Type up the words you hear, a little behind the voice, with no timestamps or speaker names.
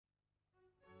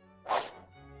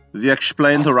We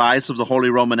explain the rise of the Holy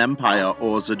Roman Empire,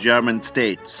 or the German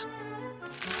states.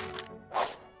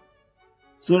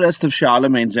 The rest of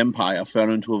Charlemagne's empire fell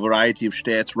into a variety of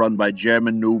states run by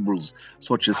German nobles,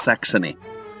 such as Saxony.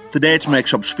 Today it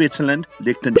makes up Switzerland,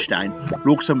 Liechtenstein,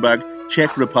 Luxembourg,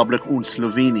 Czech Republic and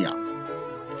Slovenia,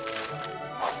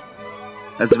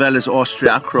 as well as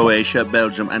Austria, Croatia,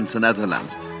 Belgium and the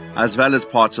Netherlands, as well as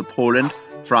parts of Poland,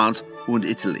 France and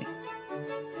Italy.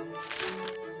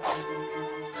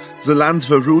 The lands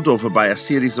were ruled over by a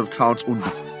series of counts and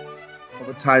dukes.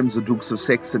 Over time, the dukes of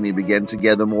Saxony began to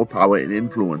gather more power and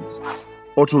influence.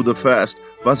 Otto I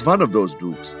was one of those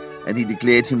dukes, and he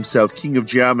declared himself King of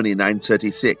Germany in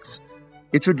 936.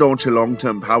 It would launch a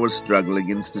long-term power struggle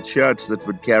against the Church that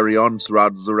would carry on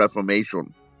throughout the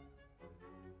Reformation.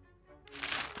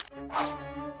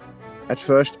 At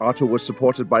first, Otto was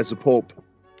supported by the Pope.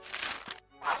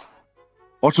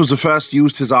 Otto I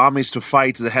used his armies to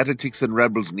fight the heretics and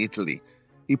rebels in Italy.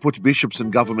 He put bishops in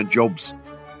government jobs.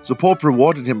 The Pope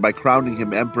rewarded him by crowning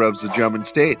him Emperor of the German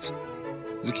states.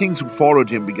 The kings who followed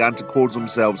him began to call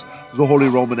themselves the Holy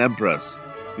Roman Emperors,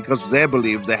 because they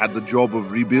believed they had the job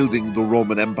of rebuilding the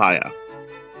Roman Empire.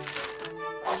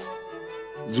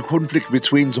 The conflict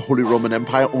between the Holy Roman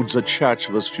Empire and the Church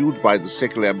was fueled by the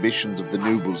secular ambitions of the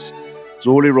nobles. The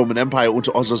Holy Roman Empire and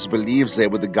others believed they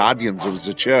were the guardians of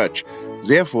the Church.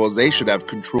 Therefore, they should have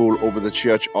control over the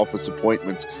Church office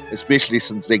appointments, especially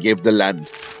since they gave the land.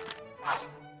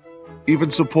 Even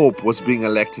the Pope was being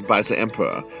elected by the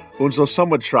Emperor, and so some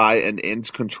would try and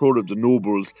end control of the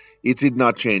nobles, it did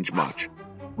not change much.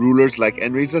 Rulers like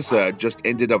Henry III just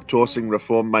ended up tossing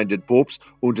reform-minded popes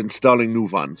and installing new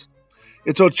ones.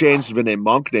 It all changed when a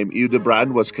monk named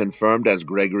Hildebrand was confirmed as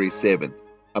Gregory VII.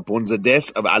 Upon the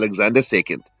death of Alexander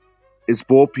II, as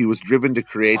Pope, he was driven to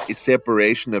create a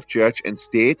separation of church and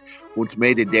state and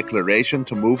made a declaration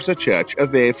to move the church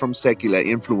away from secular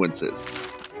influences.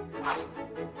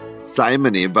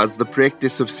 Simony was the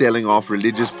practice of selling off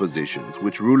religious positions,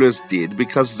 which rulers did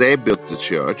because they built the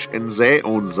church and they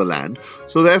owned the land,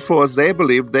 so therefore they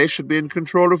believed they should be in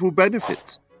control of who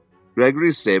benefits.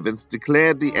 Gregory VII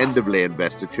declared the end of lay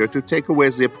investiture to take away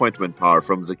the appointment power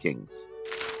from the kings.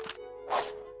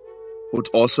 And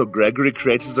also Gregory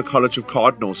created the College of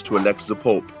Cardinals to elect the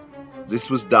Pope. This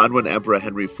was done when Emperor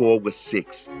Henry IV was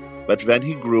 6, but when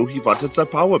he grew he wanted the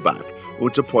power back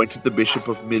and appointed the Bishop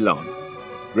of Milan.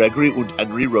 Gregory and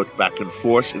Henry wrote back and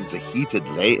forth in the heated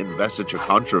lay investiture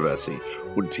controversy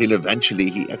until eventually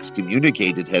he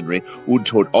excommunicated Henry and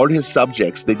told all his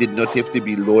subjects they did not have to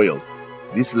be loyal.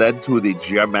 This led to the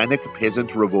Germanic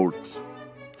peasant revolts.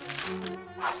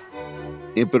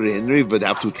 Emperor Henry would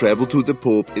have to travel to the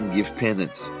Pope and give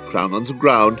penance, crown on the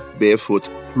ground, barefoot,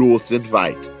 clothed in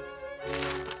white.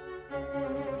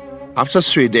 After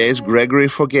 3 days, Gregory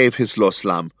forgave his lost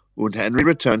lamb, and Henry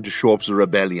returned to show up the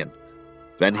rebellion.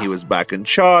 When he was back in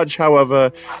charge,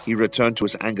 however, he returned to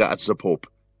his anger at the Pope,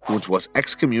 and was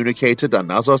excommunicated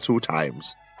another 2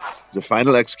 times. The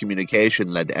final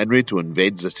excommunication led Henry to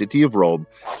invade the city of Rome,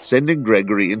 sending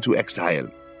Gregory into exile,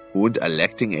 and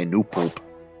electing a new Pope.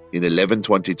 In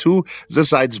 1122, the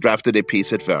sides drafted a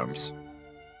peace at Worms.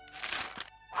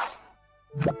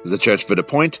 The Church would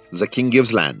appoint, the king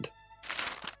gives land.